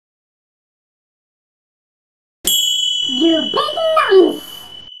YouBigNonce.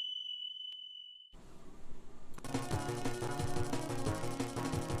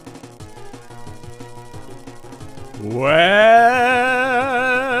 Well,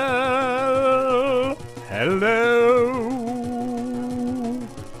 hello,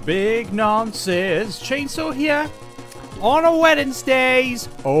 Big Nonce's Chainsaw here on a Wednesdays.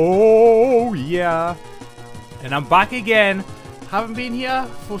 Oh yeah, and I'm back again. Haven't been here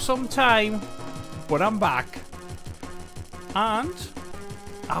for some time, but I'm back, and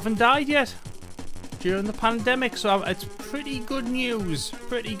I haven't died yet during the pandemic, so it's pretty good news.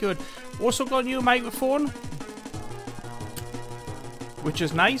 Pretty good. Also got a new microphone, which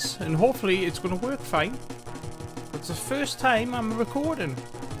is nice, and hopefully it's going to work fine. It's the first time I'm recording.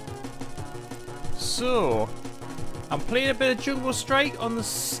 So, I'm playing a bit of Jungle Strike on the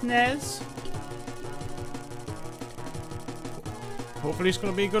SNES. Hopefully it's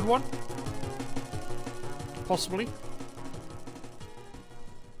going to be a good one. Possibly.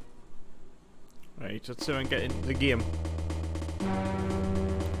 Right, let's see if I can get into the game.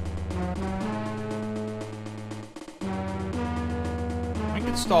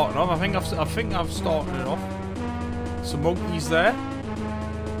 It's starting off. I think I've started it off. Some monkeys there.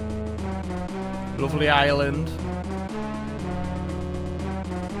 Lovely island.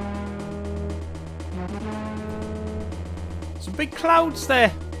 Some big clouds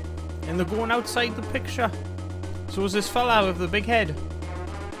there, and they're going outside the picture. So is this fella with the big head.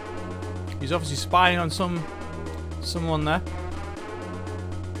 He's obviously spying on someone there.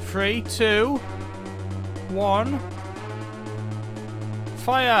 3, 2, 1.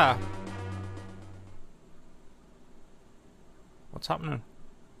 Fire! What's happening?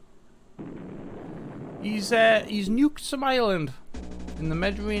 He's nuked some island in the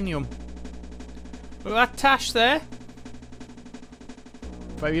Mediterranean. Look at that tash there.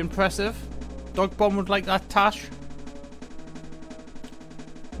 Very impressive. Dog Bomb would like that tash.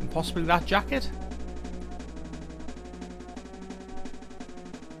 And possibly that jacket.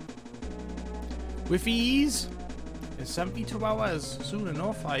 With ease. In 72 hours, soon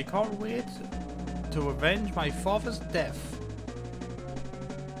enough. I can't wait to avenge my father's death.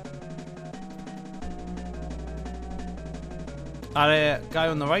 That guy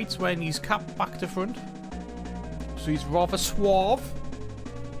on the right's wearing his cap back to front, so he's rather suave.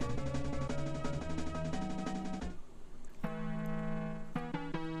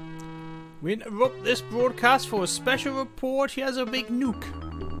 We interrupt this broadcast for a special report. Here's a big nuke.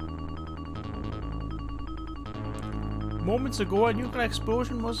 Moments ago, a nuclear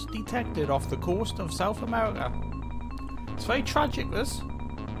explosion was detected off the coast of South America. It's very tragic, this.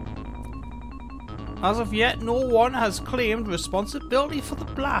 As of yet, no one has claimed responsibility for the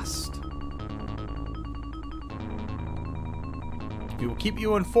blast. We will keep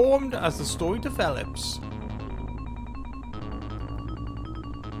you informed as the story develops.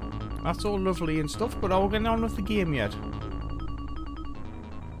 That's all lovely and stuff, but are we getting on with the game yet?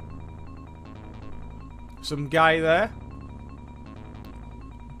 Some guy there.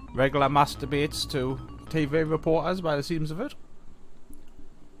 Regular masturbates to TV reporters by the seams of it.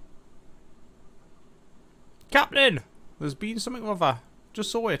 Captain! There's been something or other.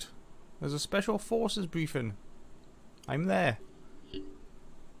 Just saw it. There's a special forces briefing. I'm there.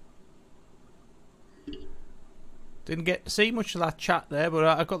 Didn't get to see much of that chat there, but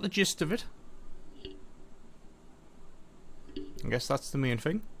I got the gist of it. I guess that's the main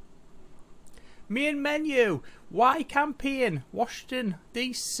thing. Main menu. Y campaign. Washington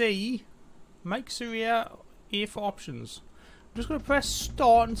DC. Mike Surya. A for options. I'm just going to press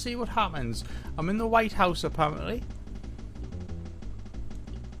start and see what happens. I'm in the White House apparently.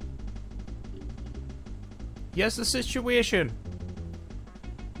 Here's the situation.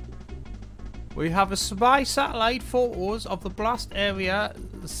 We have a spy satellite photos of the blast area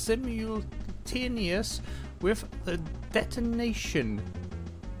simultaneous with the detonation.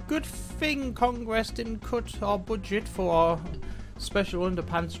 Good thing Congress didn't cut our budget for our special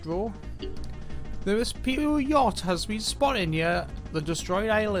underpants draw. The Imperial yacht has been spotted near the destroyed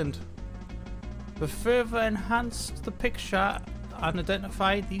island. The further enhanced the picture and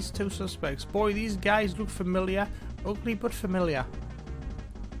identified these two suspects. Boy, these guys look familiar. Ugly but familiar.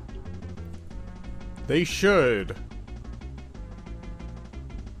 They should.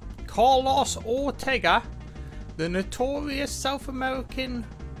 Carlos Ortega, the notorious South American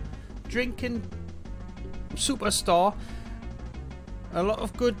drinking superstar. A lot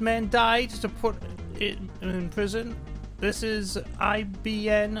of good men died to put it in prison. This is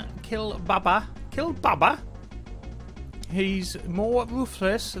YBN Kill Baba. Kill Baba? He's more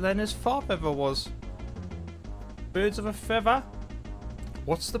ruthless than his father ever was. Birds of a feather?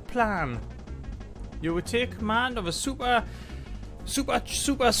 What's the plan? You will take command of a super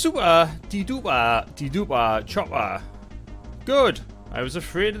de-duper chopper. Good. I was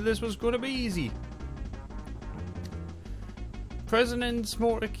afraid that this was going to be easy. President's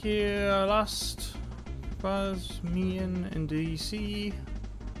motorcade last was me in DC.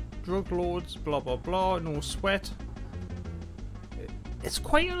 Drug lords, blah blah blah, no sweat. It's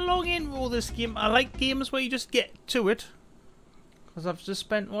quite a long intro, this game. I like games where you just get to it. Because I've just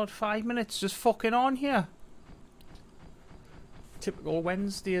spent, what, 5 minutes just fucking on here. Typical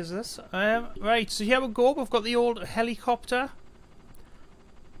Wednesday is this. Right, so here we go. We've got the old helicopter.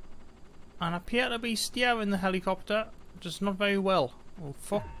 And I appear to be steering the helicopter, just not very well. Oh,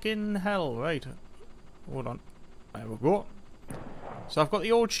 fucking hell. Right. Hold on. There we go. So I've got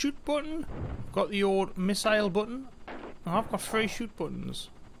the old shoot button. I've got the old missile button. Oh, I've got 3 shoot buttons.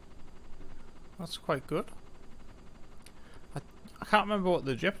 That's quite good. I can't remember what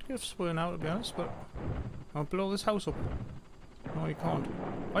the objectives were now, to be honest, but I'll blow this house up. No, you can't.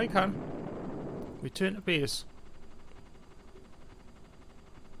 Oh, you can. Return to base.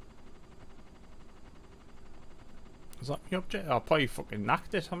 Is that the object? I probably fucking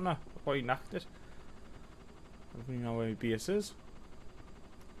knacked it, haven't I? I probably knacked it. I don't even know where my base is.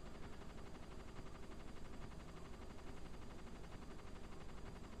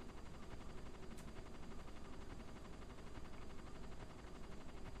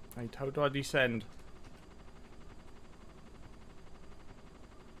 Right, how do I descend?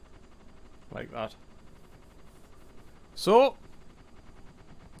 Like that. So,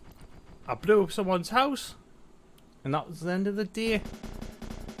 I blew up someone's house, and that was the end of the day.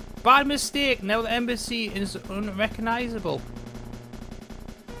 Bad mistake, now the embassy is unrecognisable.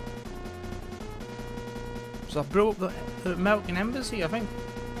 So I blew up the American embassy, I think.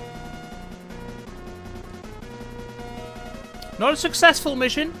 Not a successful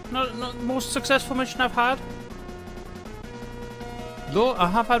mission. Not the most successful mission I've had. Though I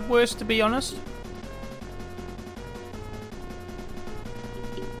have had worse, to be honest.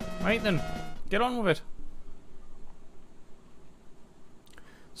 Right then, get on with it.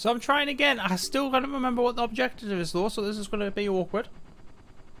 So I'm trying again. I still can't remember what the objective is though, so this is going to be awkward.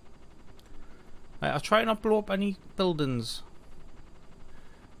 Right, I'll try not blow up any buildings.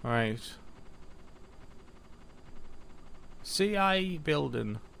 Right. CI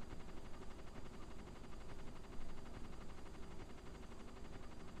building.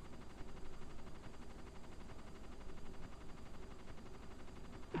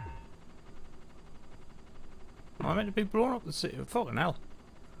 I meant to be blowing up the city. Fucking hell.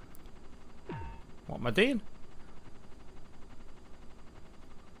 What am I doing?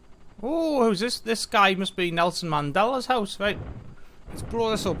 Oh, who's this? This guy must be Nelson Mandela's house. Right. Let's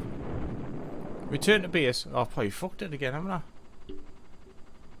blow this up. Return to base. Oh, I've probably fucked it again, haven't I?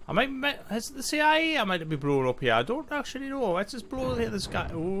 Is it the CIA? I might be blowing up here. I don't actually know. Let's just blow this guy.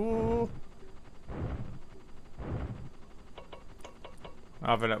 Oh.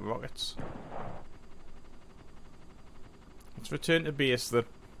 I've got rockets. Let's return to base then.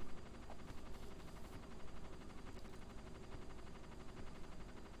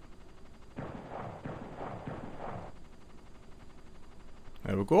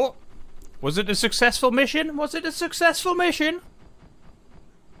 There we go. Was it a successful mission? Was it a successful mission?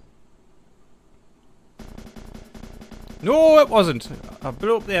 No, it wasn't. I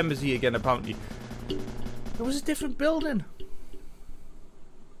blew up the embassy again, apparently. It was a different building.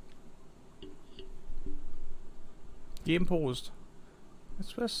 Game paused.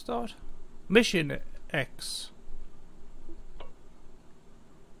 Let's press start. Mission X.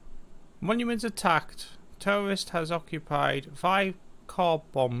 Monuments attacked. Terrorist has occupied 5 car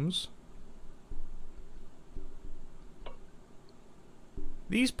bombs.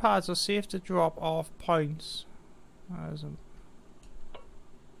 These pads are safe to drop off points.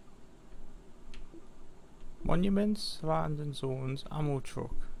 Monuments, landing zones, ammo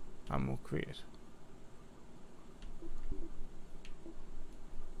truck, ammo crate.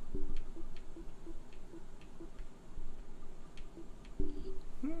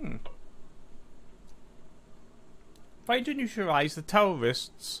 Find and neutralize the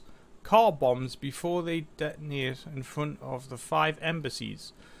terrorists' car bombs before they detonate in front of the 5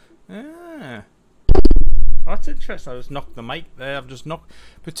 embassies. Ah. That's interesting. I just knocked the mic there. I've just knocked.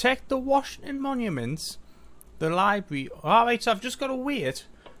 Protect the Washington monuments, the library. Alright, so I've just got to wait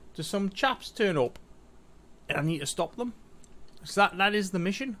till some chaps turn up. And I need to stop them. So that is the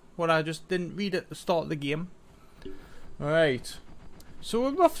mission. What I just didn't read at the start of the game. Alright. So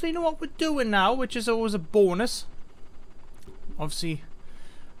we roughly know what we're doing now, which is always a bonus. Obviously,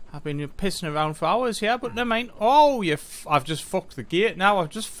 I've been pissing around for hours here, but never mind. Oh, I've just fucked the gate now. I've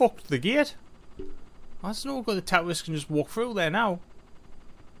just fucked the gate. That's no good. The terrorists can just walk through there now.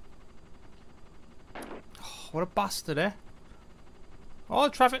 Oh, what a bastard, eh? Oh,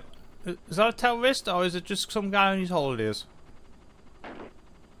 traffic. Is that a terrorist or is it just some guy on his holidays?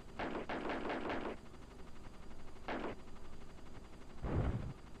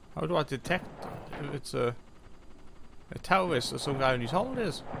 How do I detect if it's a terrorist or some guy on his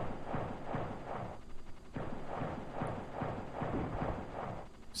holidays?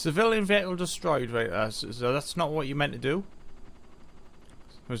 Civilian vehicle destroyed, right there. So that's not what you meant to do.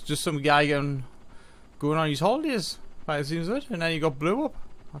 It was just some guy going on his holidays, by the seems of it, and then he got blew up.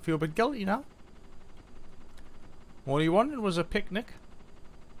 I feel a bit guilty now. All he wanted was a picnic.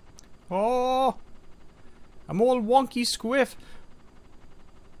 Oh! I'm all wonky squiff.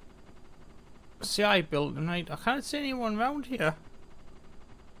 CI building, right? I can't see anyone around here.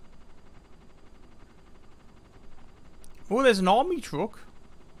 Oh, there's an army truck.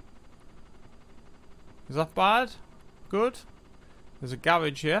 Is that bad? Good. There's a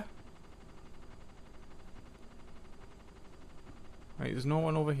garage here. Right, there's no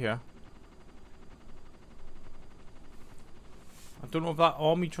one over here. I don't know if that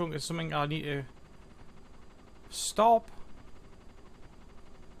army truck is something I need to stop.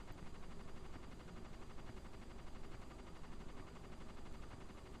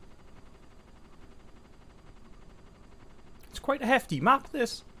 It's quite a hefty map,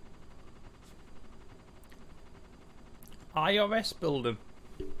 this. IRS building.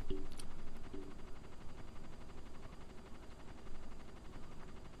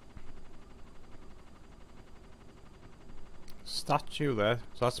 Statue there.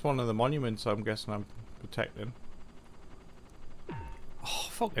 So that's one of the monuments I'm guessing I'm protecting. Oh,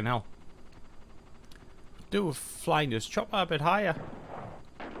 fucking hell. Do with flying this chopper a bit higher.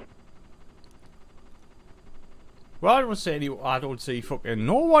 Well, I don't see fucking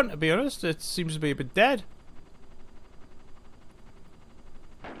no one, to be honest. It seems to be a bit dead.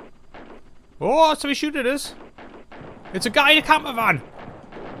 Oh, that's how we shoot it is. It's a guy in a camper van.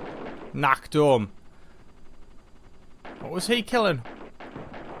 Knocked him. What was he killing?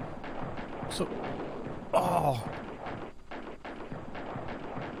 So, oh.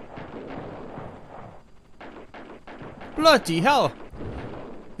 Bloody hell.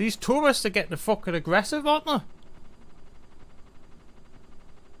 These tourists are getting fucking aggressive, aren't they?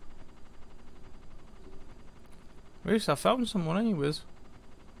 At least I found someone anyways.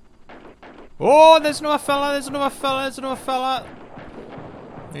 Oh, there's another fella, there's another fella, there's another fella.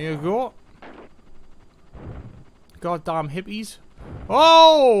 There you go. Goddamn hippies.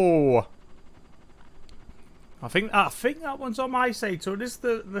 Oh! I think that one's on my side, so it is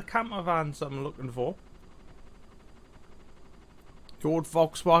the camper vans I'm looking for. The old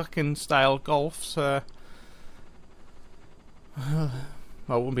Volkswagen style Golfs. Well, it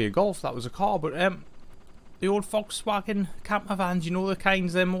wouldn't be a Golf, that was a car, but the old Volkswagen camper vans, you know, the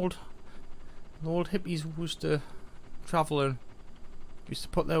kinds them old hippies who used to travel and used to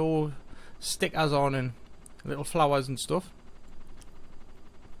put their old stickers on and little flowers and stuff.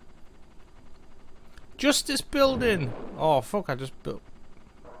 Justice building! Oh fuck, I just built.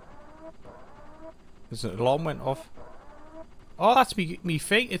 There's an alarm went off. Oh, that's me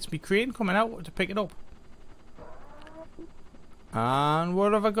thing. It's me crane coming out to pick it up. And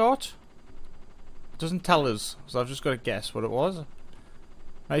what have I got? It doesn't tell us, so I've just got to guess what it was.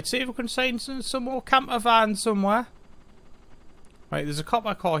 Right, see if we can find some more camper vans somewhere. Right, there's a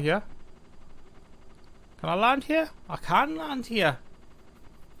copper car here. Can I land here? I can land here.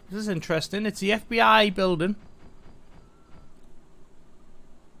 This is interesting. It's the FBI building.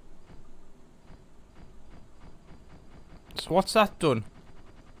 So what's that done?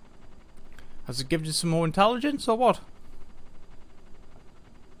 Has it given you some more intelligence or what?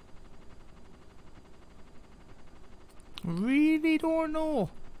 Really don't know.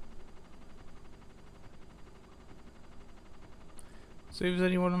 See if there's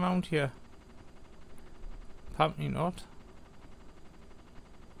anyone around here. Apparently not.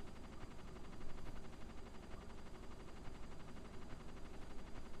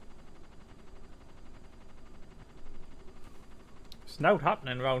 It's not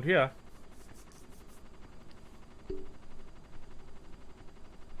happening around here.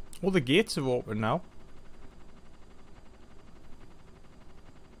 All the gates are open now.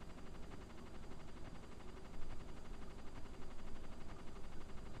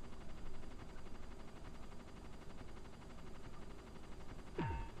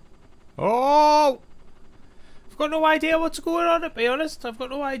 Oh! I've got no idea what's going on, to be honest. I've got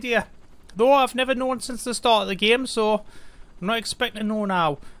no idea. Though I've never known since the start of the game, so I'm not expecting to know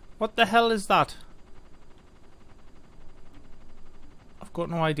now. What the hell is that? I've got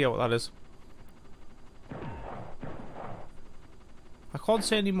no idea what that is. I can't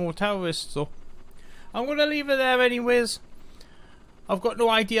see any more terrorists, so I'm going to leave it there anyways. I've got no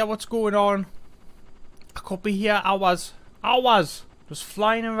idea what's going on. I could be here hours, just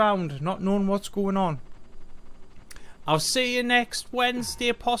flying around, not knowing what's going on. I'll see you next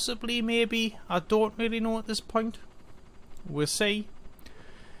Wednesday, possibly, maybe. I don't really know at this point. We'll see.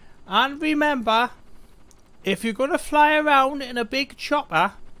 And remember, if you're going to fly around in a big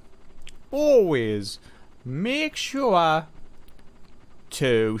chopper, always make sure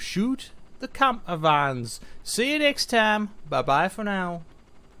to shoot the camper vans. See you next time. Bye bye for now.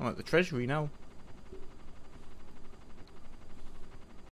 I'm at the Treasury now.